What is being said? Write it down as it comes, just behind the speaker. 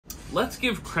let's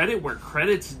give credit where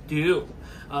credit's due.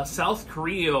 South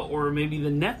Korea, or maybe the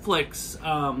Netflix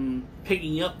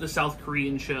picking up the South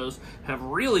Korean shows, have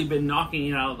really been knocking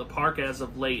it out of the park as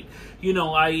of late. You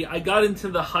know, I got into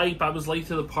the hype. I was late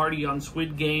to the party on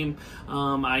Squid Game.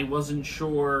 I wasn't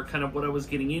sure kind of what I was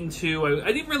getting into.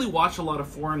 I didn't really watch a lot of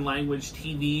foreign language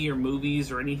TV or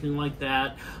movies or anything like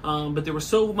that. But there was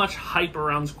so much hype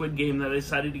around Squid Game that I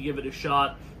decided to give it a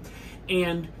shot.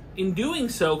 And in doing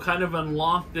so, kind of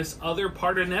unlocked this other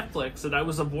part of Netflix that I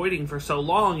was avoiding for so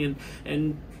long,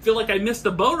 and feel like I missed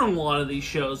the boat on a lot of these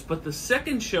shows. But the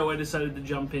second show I decided to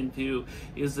jump into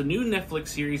is the new Netflix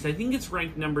series. I think it's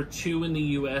ranked number 2 in the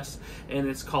US, and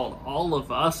it's called All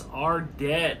of Us Are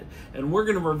Dead. And we're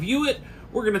going to review it,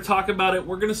 we're going to talk about it,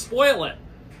 we're going to spoil it.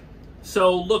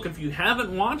 So look, if you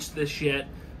haven't watched this yet,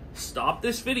 stop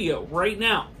this video right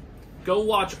now. Go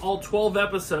watch all 12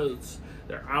 episodes.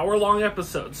 They're hour-long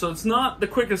episodes, so it's not the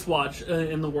quickest watch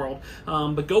in the world.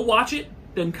 But go watch it,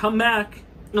 then come back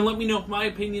and let me know if my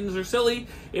opinions are silly,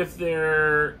 if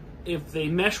they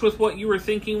mesh with what you were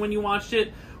thinking when you watched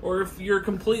it, or if you're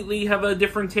completely have a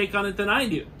different take on it than I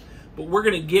do. But we're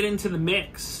going to get into the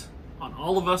mix on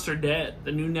All of Us Are Dead,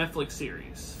 the new Netflix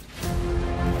series.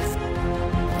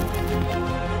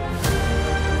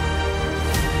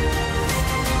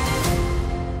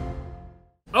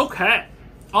 Okay.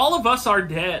 All of Us Are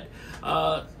Dead.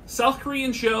 South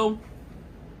Korean show,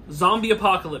 zombie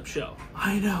apocalypse show.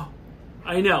 I know.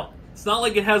 It's not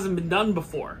like it hasn't been done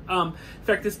before. In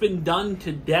fact, it's been done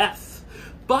to death.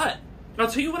 But I'll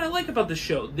tell you what I like about this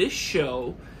show. This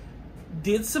show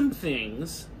did some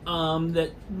things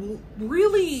that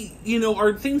really,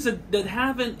 are things that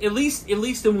haven't, at least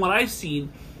in what I've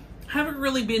seen, haven't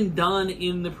really been done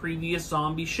in the previous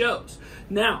zombie shows.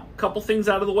 Now, a couple things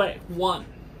out of the way. One,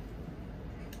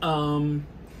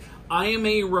 I am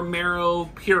a Romero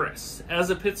purist. As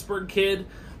a Pittsburgh kid,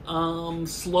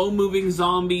 slow-moving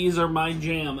zombies are my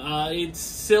jam. It's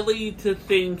silly to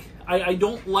think... I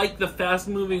don't like the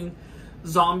fast-moving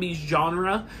zombies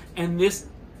genre, and this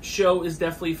show is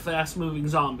definitely fast-moving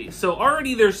zombies. So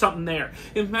already there's something there.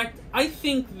 In fact, I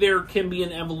think there can be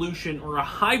an evolution or a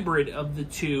hybrid of the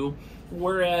two,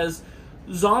 whereas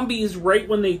zombies, right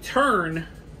when they turn,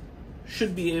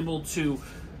 should be able to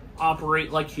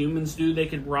operate like humans do. They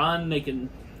can run, they can,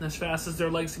 as fast as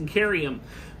their legs can carry them.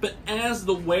 But as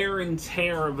the wear and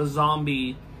tear of a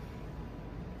zombie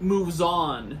moves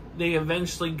on, they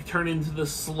eventually turn into the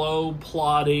slow,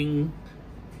 plodding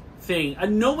thing.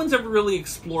 And no one's ever really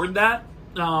explored that.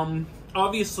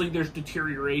 Obviously, there's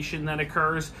deterioration that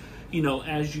occurs,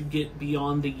 as you get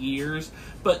beyond the years.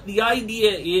 But the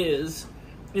idea is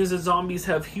that zombies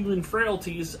have human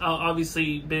frailties,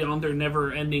 obviously beyond their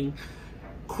never-ending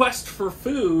quest for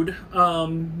food,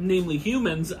 namely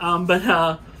humans, and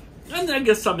I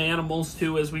guess some animals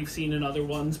too, as we've seen in other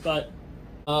ones, but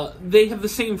they have the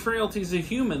same frailties as a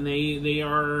human. They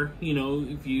are,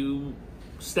 if you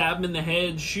stab them in the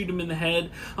head, shoot them in the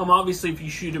head, obviously if you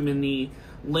shoot them in the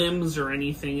limbs or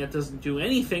anything, it doesn't do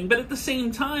anything, but at the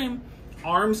same time,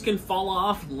 arms can fall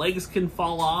off, legs can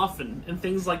fall off, and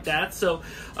things like that. So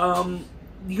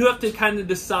you have to kind of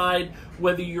decide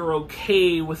whether you're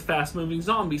okay with fast-moving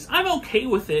zombies. I'm okay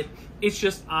with it. It's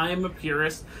just I'm a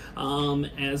purist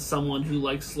as someone who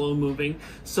likes slow-moving.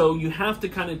 So you have to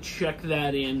kind of check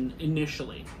that in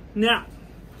initially. Now,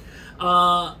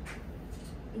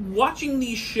 watching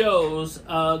these shows,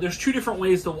 there's 2 different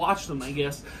ways to watch them, I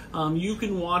guess. You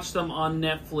can watch them on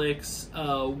Netflix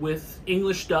with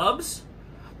English dubs,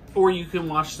 or you can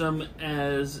watch them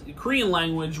as Korean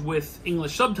language with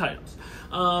English subtitles.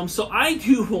 So I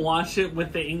do watch it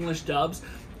with the English dubs.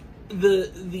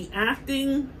 The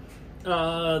acting,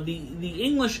 the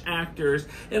English actors,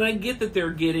 and I get that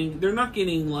they're not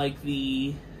getting like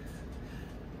the,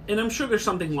 and I'm sure there's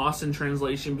something lost in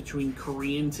translation between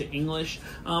Korean to English,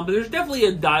 but there's definitely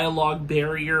a dialogue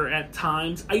barrier at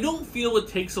times. I don't feel it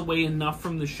takes away enough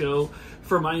from the show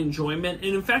for my enjoyment,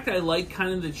 and in fact I like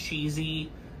kind of the cheesy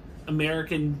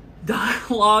American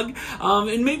dialogue,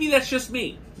 and maybe that's just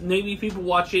me. Maybe people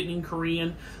watch it in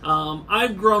Korean.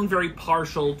 I've grown very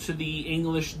partial to the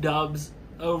English dubs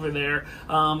over there,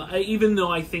 even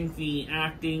though I think the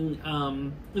acting,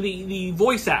 the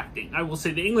voice acting, I will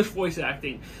say the English voice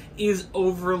acting is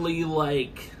overly,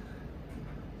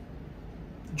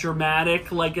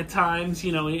 dramatic, at times,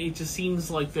 it just seems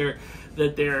like they're,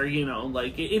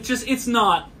 it's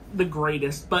not the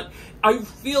greatest, but I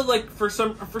feel like for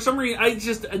some reason I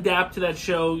just adapt to that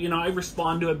show. I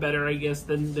respond to it better, I guess,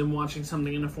 than watching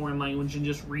something in a foreign language and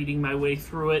just reading my way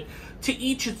through it. To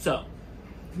each its own.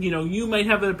 You know, you might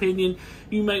have an opinion.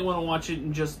 You might want to watch it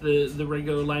in just the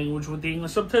regular language with the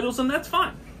English subtitles, and that's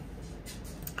fine.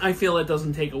 I feel it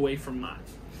doesn't take away from mine.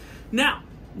 Now,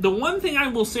 the one thing I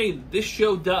will say that this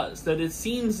show does, that it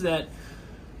seems that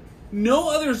no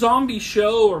other zombie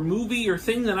show or movie or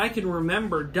thing that I can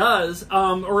remember does,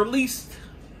 or at least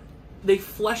they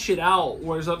flesh it out,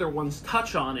 whereas other ones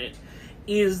touch on it,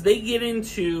 is they get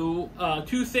into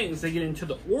two things. They get into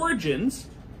the origins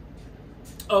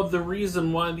of the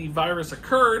reason why the virus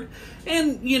occurred,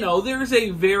 and, you know, there's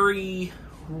a very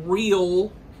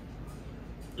real,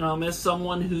 as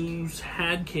someone who's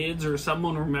had kids or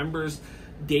someone who remembers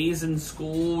days in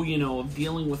school, you know, of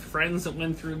dealing with friends that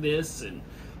went through this and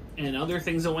other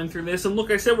things that went through this. And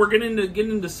look, I said we're getting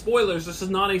into spoilers. This is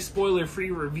not a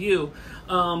spoiler-free review,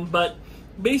 but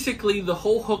basically the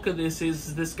whole hook of this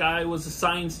is this guy was a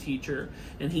science teacher,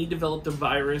 and he developed a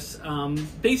virus.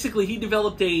 Basically, he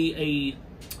developed it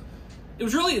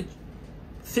was really a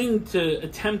thing to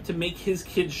attempt to make his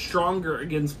kids stronger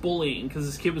against bullying, because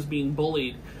his kid was being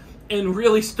bullied, and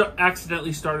really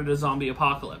accidentally started a zombie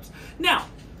apocalypse. Now,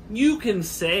 you can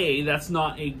say that's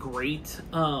not a great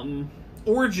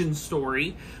origin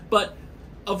story, but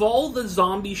of all the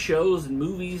zombie shows and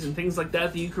movies and things like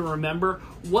that you can remember,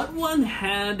 what one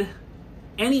had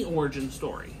any origin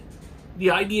story? The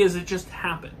idea is it just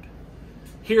happened.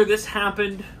 Here, this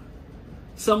happened.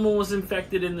 Someone was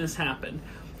infected and this happened.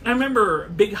 I remember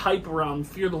big hype around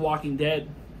Fear the Walking Dead,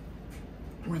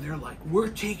 where they're like, we're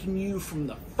taking you from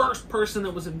the first person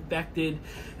that was infected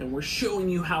and we're showing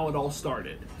you how it all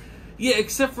started. Yeah,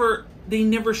 except for they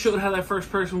never showed how that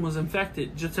first person was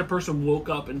infected. Just that person woke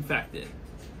up infected.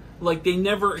 Like, they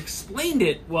never explained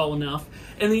it well enough,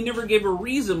 and they never gave a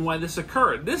reason why this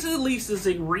occurred. This at least is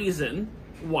a reason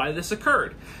why this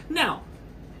occurred. Now,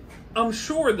 I'm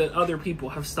sure that other people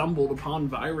have stumbled upon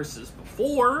viruses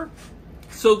before,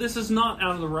 so this is not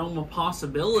out of the realm of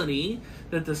possibility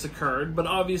that this occurred, but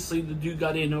obviously the dude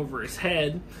got in over his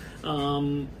head.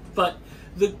 But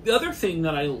the other thing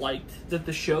that I liked that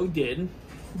the show did,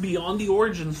 beyond the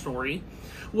origin story,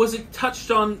 was it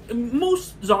touched on,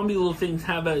 most zombie little things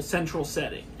have a central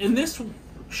setting, and this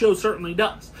show certainly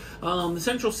does. The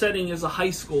central setting is a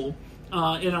high school,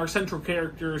 and our central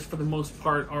characters, for the most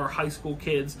part, are high school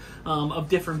kids of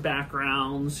different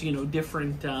backgrounds, you know,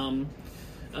 different,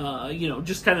 you know,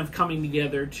 just kind of coming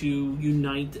together to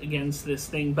unite against this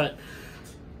thing. But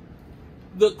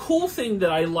the cool thing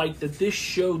that I like that this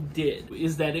show did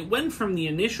is that it went from the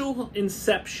initial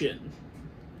inception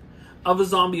of a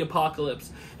zombie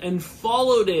apocalypse and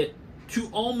followed it to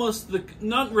almost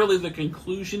not really the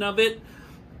conclusion of it,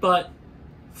 but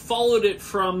followed it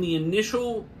from the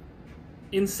initial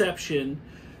inception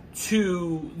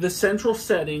to the central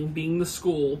setting, being the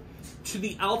school, to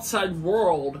the outside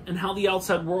world and how the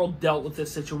outside world dealt with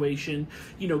this situation,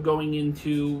 you know, going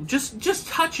into just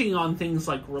touching on things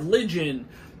like religion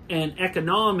and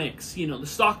economics, you know, the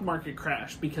stock market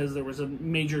crash because there was a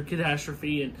major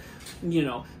catastrophe, and, you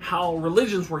know, how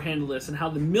religions were handled this, and how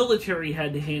the military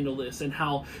had to handle this, and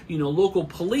how, you know, local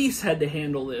police had to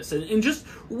handle this, and just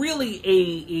really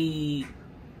a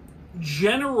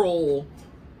general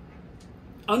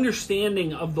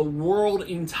understanding of the world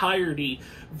entirety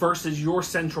versus your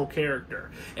central character.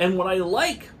 And what I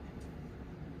like,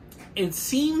 it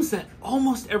seems that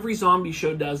almost every zombie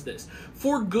show does this,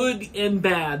 for good and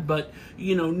bad, but,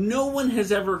 you know, no one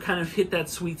has ever kind of hit that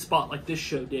sweet spot like this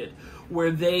show did, where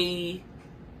they'll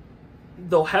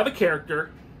have a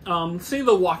character, say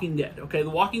The Walking Dead, okay? The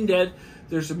Walking Dead,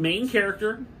 there's a main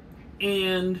character,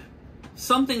 and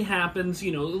something happens,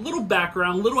 you know, a little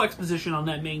background, a little exposition on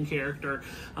that main character,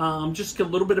 just a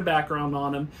little bit of background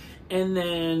on him, and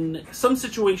then some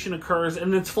situation occurs,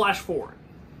 and it's flash forward.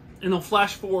 And they'll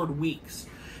flash forward weeks.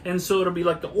 And so it'll be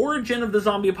like the origin of the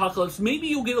zombie apocalypse. Maybe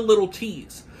you'll get a little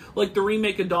tease, like the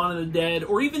remake of Dawn of the Dead,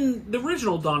 or even the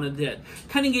original Dawn of the Dead,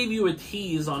 kind of gave you a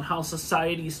tease on how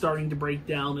society is starting to break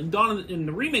down. And in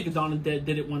the remake of Dawn of the Dead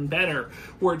did it one better,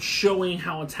 where it's showing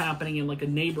how it's happening in like a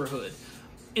neighborhood.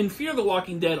 And Fear the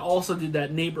Walking Dead also did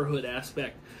that neighborhood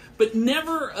aspect, but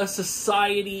never a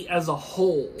society as a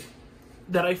whole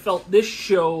that I felt this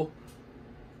show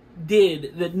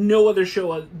did, that no other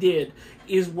show did,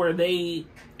 is where they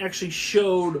actually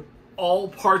showed all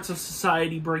parts of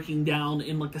society breaking down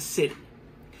in like a city.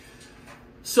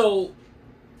 So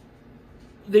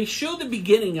they show the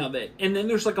beginning of it, and then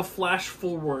there's like a flash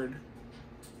forward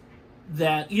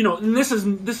that, you know, and this is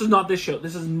not this show,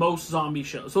 this is most zombie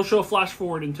shows. They'll show a flash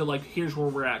forward into like, here's where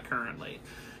we're at currently.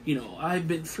 You know, I've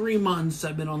been 3 months,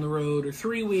 I've been on the road, or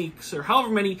 3 weeks, or however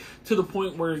many, to the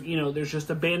point where, you know, there's just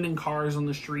abandoned cars on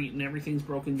the street and everything's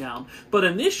broken down. But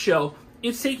in this show,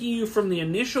 it's taking you from the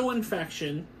initial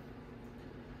infection,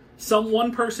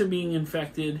 one person being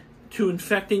infected, to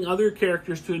infecting other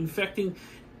characters, to infecting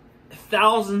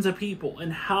thousands of people,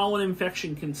 and how an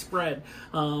infection can spread.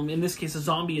 In this case, a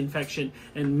zombie infection.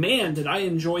 And man, did I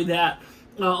enjoy that.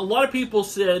 A lot of people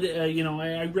said,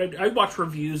 I watched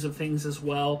reviews of things as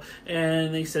well,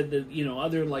 and they said that,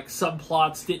 other like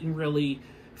subplots didn't really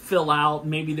fill out.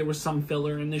 Maybe there was some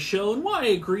filler in the show, and while I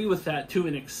agree with that to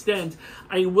an extent,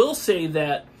 I will say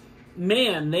that,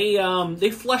 man,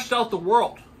 they fleshed out the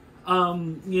world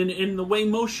in the way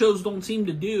most shows don't seem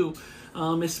to do,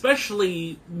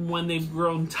 especially when they've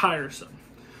grown tiresome,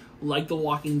 like The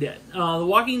Walking Dead. The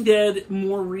Walking Dead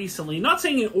more recently, not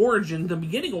saying in Origin, the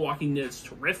beginning of Walking Dead is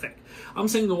terrific. I'm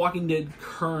saying The Walking Dead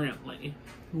currently,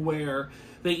 where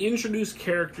they introduce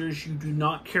characters you do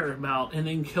not care about and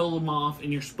then kill them off,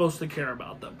 and you're supposed to care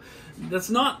about them.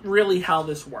 That's not really how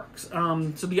this works.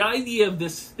 So the idea of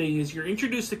this thing is you're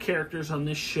introduced to characters on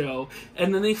this show,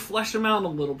 and then they flesh them out a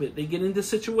little bit. They get into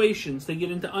situations, they get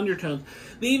into undertones.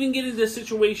 They even get into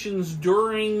situations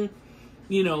during,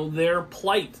 their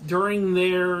plight, during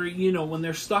their, when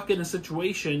they're stuck in a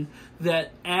situation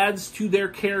that adds to their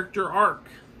character arc.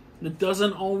 That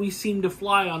doesn't always seem to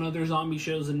fly on other zombie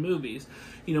shows and movies.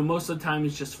 Most of the time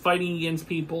it's just fighting against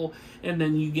people, and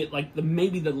then you get like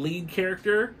maybe the lead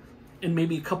character and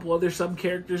maybe a couple other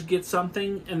sub-characters get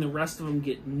something, and the rest of them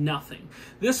get nothing.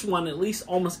 This one, at least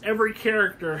almost every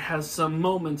character has some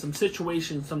moment, some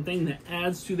situation, something that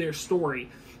adds to their story.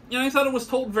 And I thought it was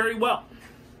told very well.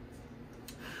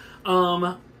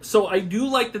 So I do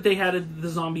like that they had the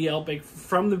zombie outbreak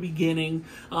from the beginning,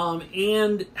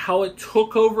 and how it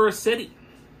took over a city.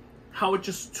 How it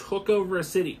just took over a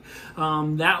city.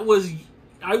 That was,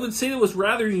 I would say, it was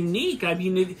rather unique. I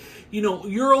mean,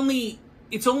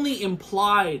 it's only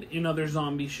implied in other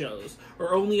zombie shows,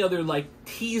 or only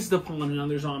teased upon in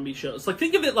other zombie shows. Like,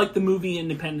 think of it like the movie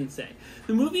Independence Day.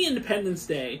 The movie Independence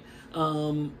Day,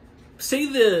 say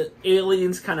the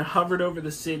aliens kind of hovered over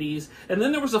the cities, and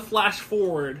then there was a flash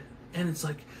forward, and it's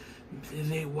like,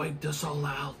 they wiped us all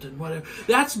out and whatever.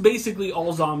 That's basically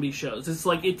all zombie shows. It's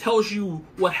like it tells you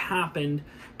what happened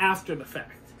after the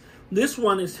fact. This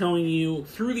one is telling you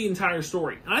through the entire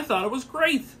story. And I thought it was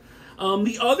great.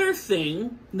 The other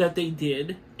thing that they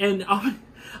did, and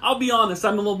I'll be honest,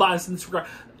 I'm a little biased in this regard.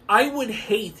 I would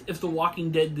hate if The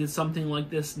Walking Dead did something like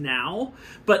this now.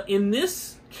 But in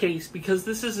this case, because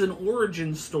this is an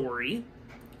origin story,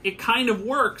 it kind of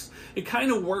works. It kind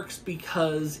of works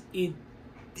because it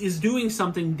is doing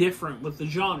something different with the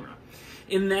genre.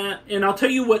 In that, and I'll tell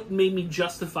you what made me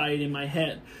justify it in my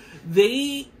head.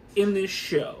 They, in this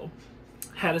show,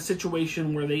 had a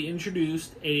situation where they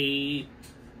introduced a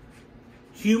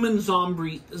human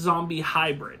zombie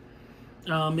hybrid.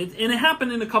 And it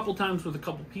happened in a couple times with a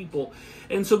couple people.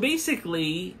 And so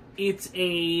basically, it's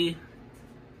a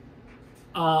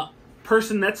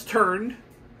person that's turned.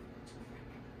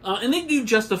 And they do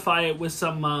justify it with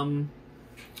some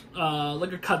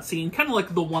like a cutscene, kind of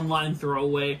like the one-line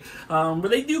throwaway, but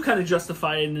they do kind of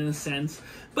justify it in a sense.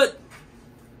 But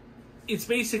it's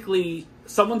basically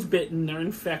someone's bitten, they're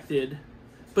infected,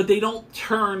 but they don't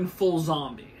turn full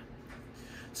zombie.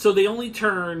 So they only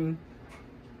turn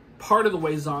part of the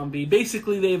way zombie.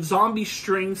 Basically, they have zombie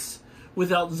strengths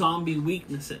without zombie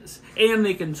weaknesses. And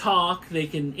they can talk, they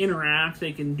can interact,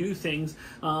 they can do things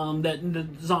that the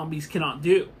zombies cannot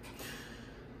do.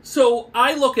 So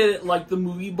I look at it like the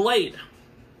movie Blade.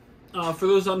 For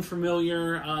those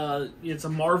unfamiliar, it's a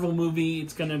Marvel movie.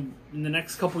 It's going to, in the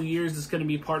next couple years, it's going to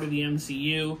be part of the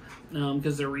MCU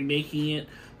because they're remaking it.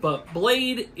 But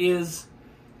Blade is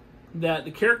that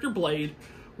the character Blade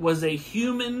was a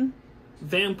human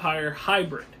vampire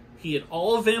hybrid. He had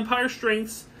all of vampire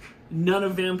strengths, none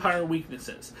of vampire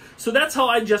weaknesses. So that's how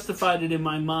I justified it in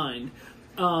my mind,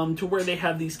 to where they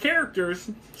have these characters,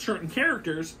 certain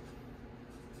characters,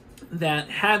 that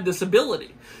had this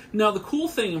ability. Now, the cool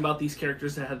thing about these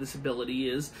characters that had this ability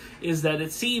is that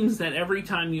it seems that every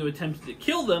time you attempted to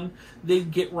kill them,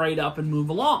 they'd get right up and move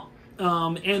along.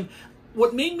 And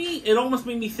what made me, it almost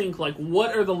made me think, like,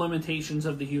 what are the limitations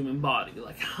of the human body?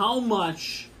 Like, how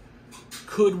much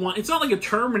could one, it's not like a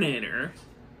Terminator,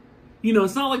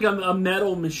 it's not like a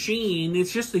metal machine,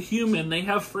 it's just a human. They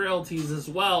have frailties as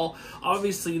well.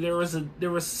 Obviously, there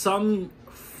was some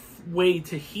way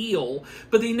to heal,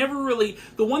 but they never really,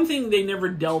 the one thing they never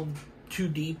delved too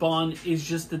deep on is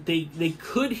just that they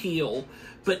could heal,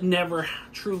 but never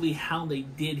truly how they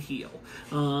did heal,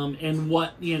 and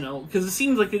what, because it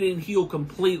seems like they didn't heal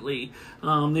completely.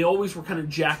 They always were kind of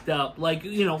jacked up, like,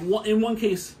 in one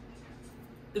case,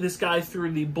 this guy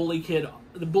threw the bully kid.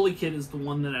 The bully kid is the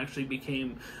one that actually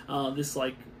became this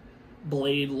like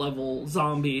Blade level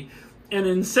zombie. And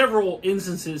in several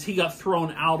instances, he got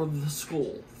thrown out of the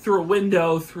school through a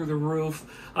window, through the roof.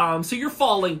 So you're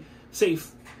falling, say,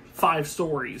 5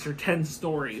 stories or 10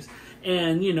 stories,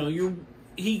 and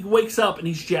he wakes up and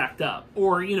he's jacked up,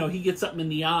 or he gets something in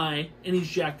the eye and he's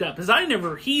jacked up. His eye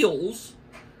never heals,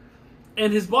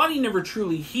 and his body never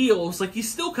truly heals. Like, he's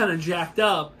still kind of jacked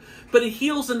up, but it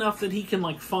heals enough that he can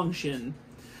like function.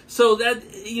 So that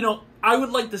I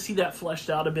would like to see that fleshed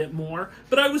out a bit more.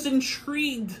 But I was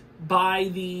intrigued by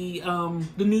the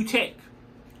new take.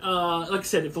 Like I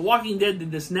said, if The Walking Dead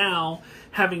did this now,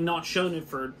 having not shown it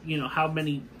for how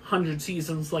many 100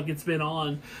 seasons like it's been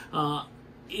on,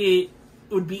 it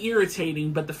would be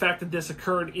irritating. But the fact that this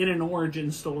occurred in an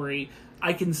origin story,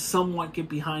 I can somewhat get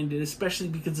behind it, especially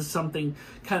because it's something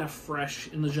kind of fresh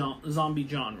in the zombie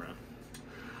genre.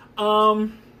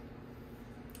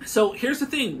 So here's the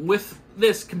thing with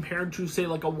this compared to, say,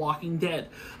 like a Walking Dead.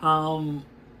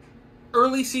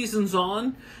 Early seasons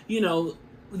on,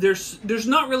 there's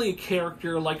not really a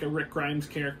character like a Rick Grimes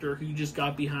character who you just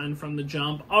got behind from the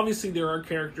jump. Obviously, there are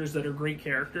characters that are great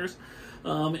characters,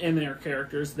 and there are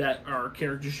characters that are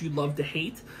characters you love to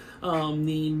hate.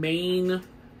 The main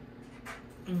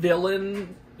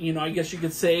villain, I guess you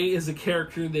could say, is a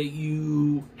character that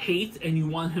you hate and you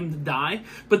want him to die,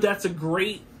 but that's a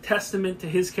great testament to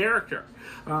his character.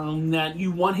 That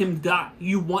you want him to die,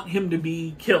 you want him to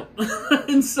be killed.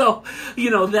 And so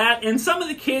that, and some of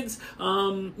the kids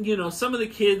are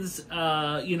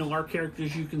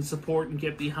characters you can support and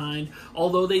get behind,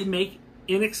 although they make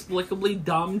inexplicably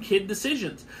dumb kid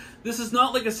decisions. This is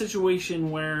not like a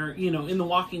situation where, in The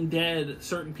Walking Dead,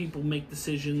 certain people make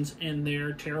decisions and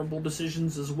they're terrible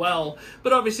decisions as well,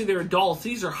 but obviously they're adults.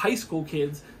 These are high school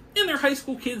kids. And they're high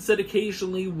school kids that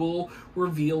occasionally will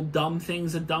reveal dumb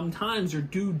things at dumb times, or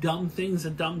do dumb things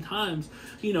at dumb times,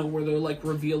 where they'll like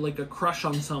reveal like a crush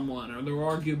on someone, or they'll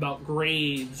argue about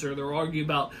grades, or they'll argue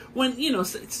about when,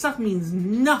 stuff means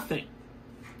nothing.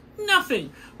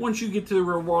 Nothing once you get to the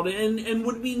real world, and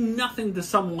would mean nothing to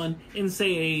someone in,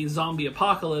 say, a zombie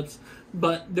apocalypse,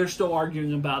 but they're still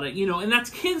arguing about it, and that's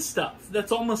kid stuff.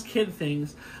 That's almost kid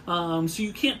things. So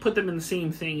you can't put them in the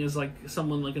same thing as like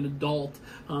someone like an adult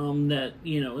that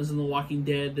is in The Walking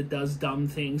Dead that does dumb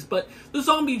things. But the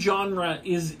zombie genre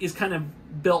is kind of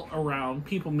built around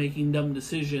people making dumb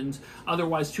decisions.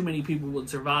 Otherwise, too many people would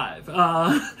survive.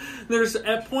 There's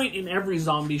a point in every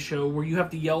zombie show where you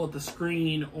have to yell at the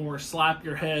screen or slap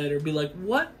your head or be like,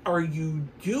 "What are you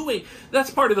doing?" That's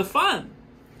part of the fun.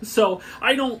 So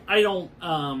I don't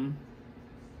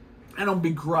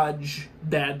begrudge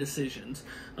bad decisions.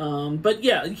 But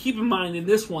yeah, keep in mind in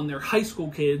this one, they're high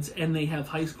school kids and they have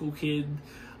high school kid,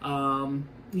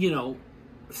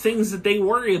 things that they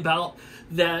worry about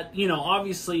that,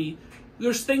 obviously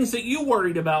there's things that you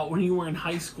worried about when you were in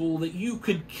high school that you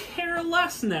could care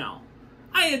less now.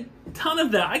 I had a ton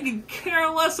of that. I could care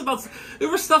less about,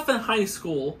 there was stuff in high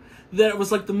school that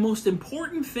was like the most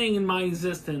important thing in my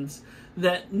existence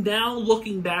that now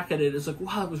looking back at it is like,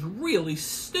 wow, that was really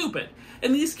stupid.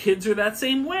 And these kids are that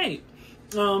same way.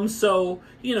 So,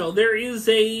 there is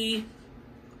there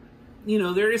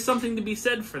is something to be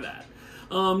said for that.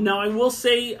 Now I will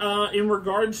say, in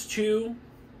regards to,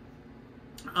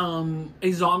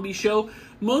 a zombie show,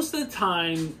 most of the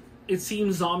time it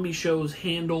seems zombie shows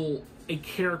handle a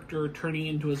character turning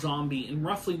into a zombie in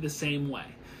roughly the same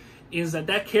way. Is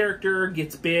that character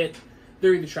gets bit,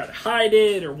 they're either trying to hide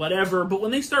it or whatever, but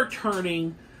when they start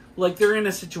turning, like they're in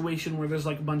a situation where there's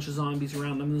like a bunch of zombies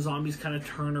around them, the zombies kind of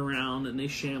turn around and they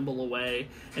shamble away,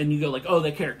 and you go like, oh,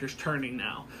 that character's turning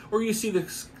now. Or you see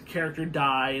the character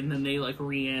die and then they like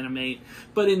reanimate.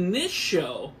 But in this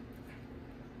show,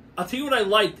 I'll tell you what I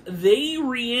liked. They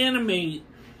reanimate,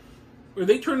 or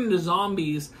they turn into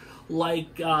zombies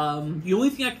like, the only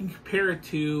thing I can compare it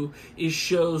to is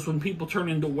shows when people turn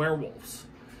into werewolves.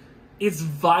 It's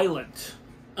violent,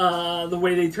 the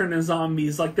way they turn into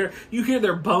zombies. Like you hear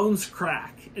their bones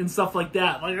crack and stuff like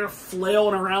that. Like they're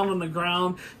flailing around on the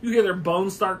ground. You hear their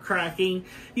bones start cracking.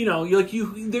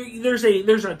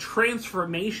 There's a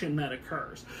transformation that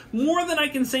occurs more than I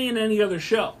can say in any other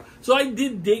show. So I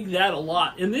did dig that a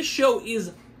lot. And this show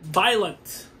is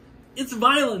violent. It's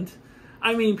violent.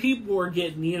 I mean, people are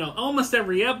getting, almost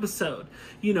every episode,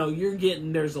 you're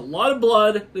getting, there's a lot of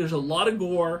blood, there's a lot of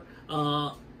gore,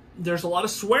 there's a lot of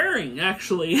swearing,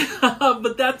 actually.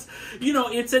 But that's,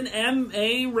 it's an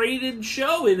MA-rated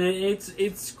show, and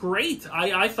it's great.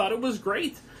 I thought it was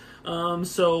great.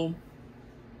 So,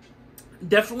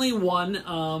 definitely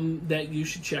one that you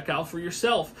should check out for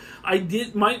yourself.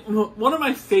 One of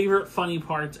my favorite funny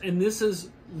parts, and this is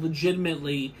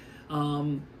legitimately,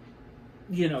 true.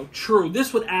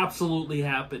 This would absolutely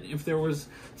happen if there was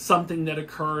something that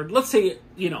occurred. Let's say,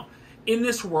 in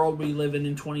this world we live in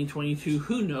 2022,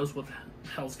 who knows what the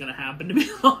hell's going to happen, to be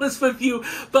honest with you.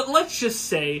 But let's just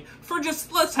say,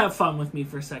 let's have fun with me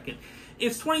for a second.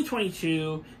 It's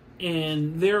 2022,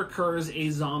 and there occurs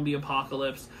a zombie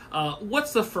apocalypse.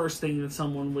 What's the first thing that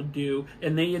someone would do?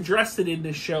 And they addressed it in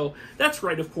this show. That's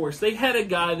right, of course. They had a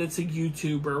guy that's a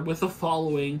YouTuber with a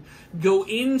following go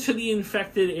into the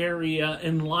infected area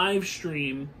and live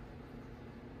stream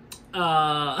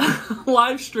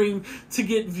to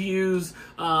get views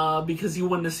because he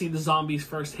wanted to see the zombies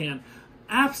firsthand.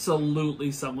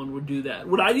 Absolutely someone would do that.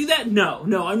 Would I do that? No,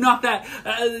 I'm not that.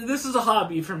 This is a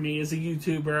hobby for me as a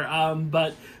YouTuber,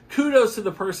 but kudos to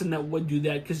the person that would do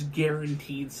that, because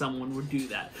guaranteed someone would do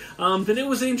that. But it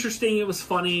was interesting, it was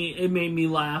funny, it made me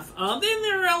laugh. Then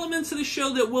there are elements of the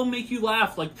show that will make you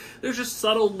laugh, like there's just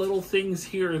subtle little things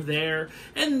here or there,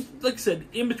 and like I said,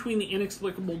 in between the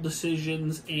inexplicable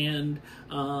decisions and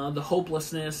the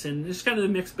hopelessness and just kind of the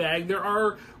mixed bag, there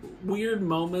are weird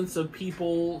moments of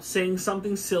people saying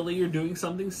something silly or doing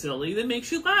something silly that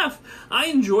makes you laugh. I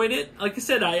enjoyed it. Like I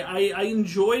said, I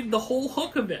enjoyed the whole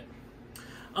hook of it.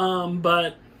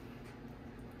 But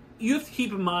you have to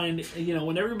keep in mind,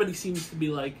 when everybody seems to be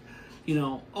like,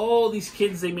 oh, these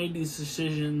kids, they made these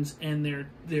decisions and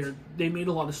they made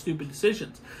a lot of stupid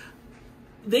decisions.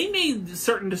 They made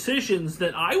certain decisions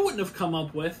that I wouldn't have come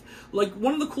up with. Like,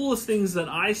 one of the coolest things that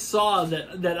I saw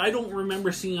that I don't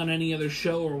remember seeing on any other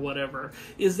show or whatever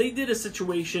is they did a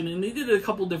situation, and they did it a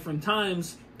couple different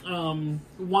times,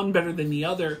 one better than the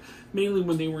other, mainly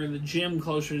when they were in the gym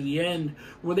closer to the end,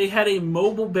 where they had a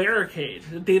mobile barricade.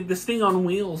 They had this thing on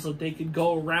wheels that they could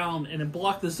go around, and it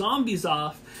blocked the zombies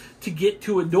off to get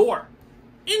to a door.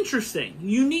 Interesting.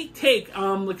 Unique take.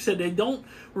 Like I said, I don't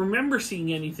remember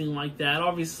seeing anything like that.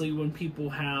 Obviously, when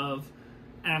people have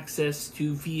access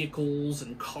to vehicles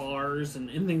and cars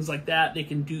and things like that, they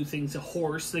can do things, a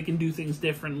horse, they can do things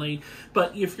differently.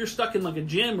 But if you're stuck in like a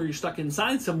gym or you're stuck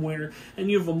inside somewhere and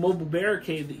you have a mobile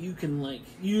barricade that you can like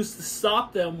use to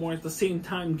stop them or at the same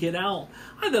time get out,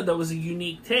 I thought that was a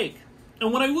unique take.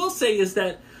 And what I will say is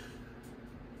that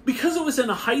because it was in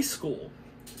a high school,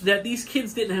 that these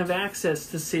kids didn't have access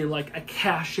to, say, like a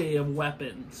cache of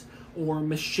weapons or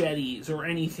machetes or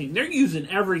anything. They're using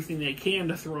everything they can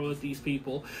to throw at these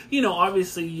people.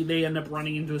 Obviously they end up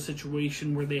running into a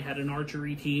situation where they had an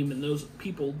archery team, and those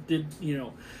people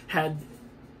had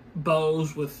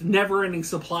bows with never-ending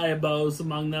supply of bows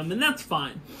among them, and that's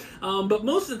fine. But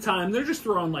most of the time, they're just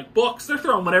throwing like books. They're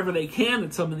throwing whatever they can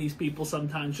at some of these people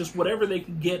sometimes, just whatever they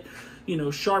can get,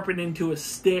 sharpen into a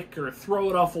stick or throw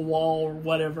it off a wall or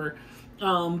whatever.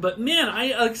 But man,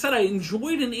 like I said, I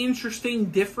enjoyed an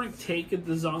interesting, different take at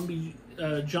the zombie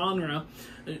genre.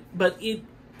 But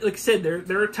like I said,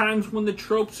 there are times when the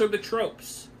tropes are the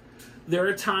tropes. There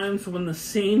are times when the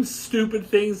same stupid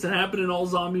things that happen in all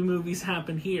zombie movies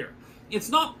happen here. It's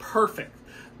not perfect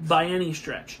by any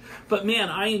stretch. But man,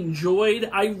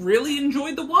 I really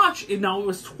enjoyed the watch. And now it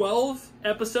was 12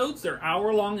 episodes. They're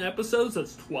hour-long episodes.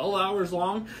 That's 12 hours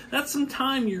long. That's some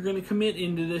time you're going to commit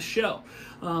into this show.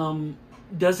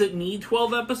 Does it need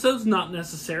 12 episodes? Not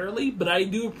necessarily, but I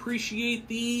do appreciate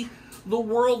the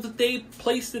world that they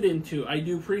placed it into. I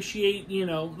do appreciate,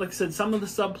 like I said, some of the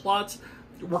subplots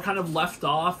were kind of left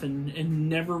off and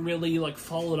never really like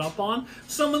followed up on.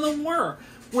 Some of them were.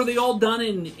 Were they all done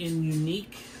in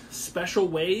unique, special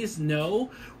ways? No.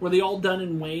 Were they all done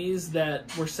in ways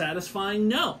that were satisfying?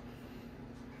 No.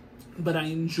 But I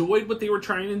enjoyed what they were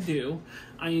trying to do.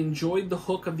 I enjoyed the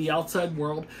hook of the outside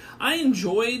world. I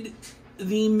enjoyed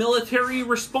the military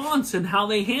response and how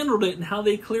they handled it and how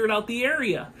they cleared out the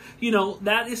area.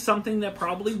 That is something that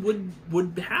probably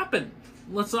would happen.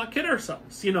 Let's not kid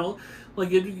ourselves,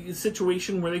 like a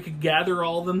situation where they could gather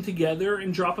all of them together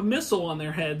and drop a missile on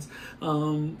their heads,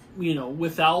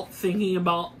 without thinking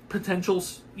about potential,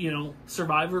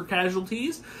 survivor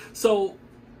casualties. So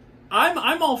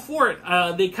I'm all for it.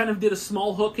 They kind of did a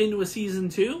small hook into a season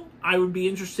 2. I would be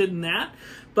interested in that.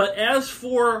 But as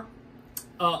for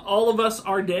All of Us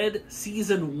Are Dead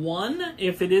season 1,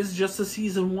 if it is just a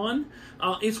season 1,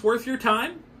 it's worth your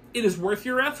time. It is worth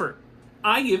your effort.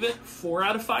 I give it 4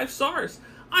 out of 5 stars.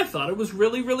 I thought it was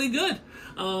really, really good.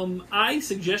 I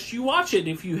suggest you watch it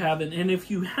if you haven't. And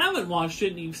if you haven't watched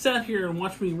it and you've sat here and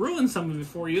watched me ruin some of it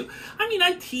for you,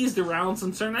 I teased around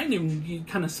some certain, I didn't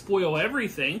kind of spoil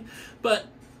everything, but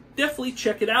definitely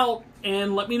check it out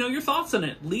and let me know your thoughts on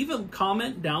it. Leave a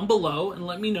comment down below and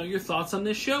let me know your thoughts on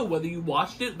this show, whether you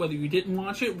watched it, whether you didn't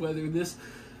watch it, whether this,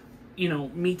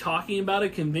 me talking about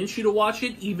it convinced you to watch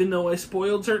it, even though I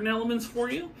spoiled certain elements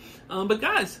for you. But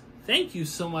guys, thank you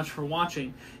so much for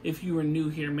watching. If you are new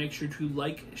here, make sure to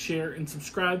like, share, and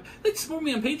subscribe. Like to support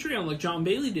me on Patreon like John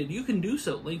Bailey did. You can do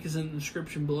so. Link is in the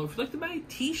description below. If you'd like to buy a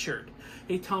t-shirt,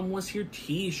 a Tomwashere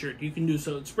t-shirt, you can do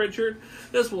so at Spreadshirt,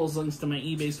 as well as links to my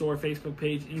eBay store, Facebook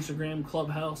page, Instagram,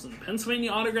 Clubhouse, and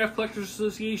Pennsylvania Autograph Collectors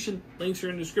Association. Links are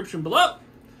in the description below.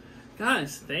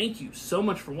 Guys, thank you so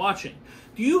much for watching.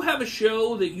 Do you have a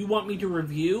show that you want me to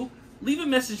review? Leave a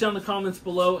message down in the comments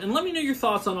below and let me know your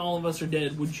thoughts on All of Us Are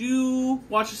Dead. Would you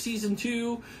watch a season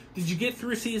 2? Did you get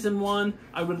through season 1?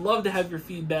 I would love to have your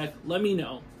feedback. Let me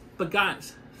know. But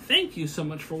guys, thank you so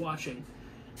much for watching.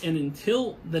 And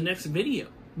until the next video,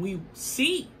 we will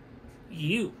see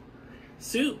you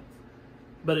soon.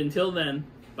 But until then,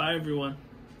 bye everyone.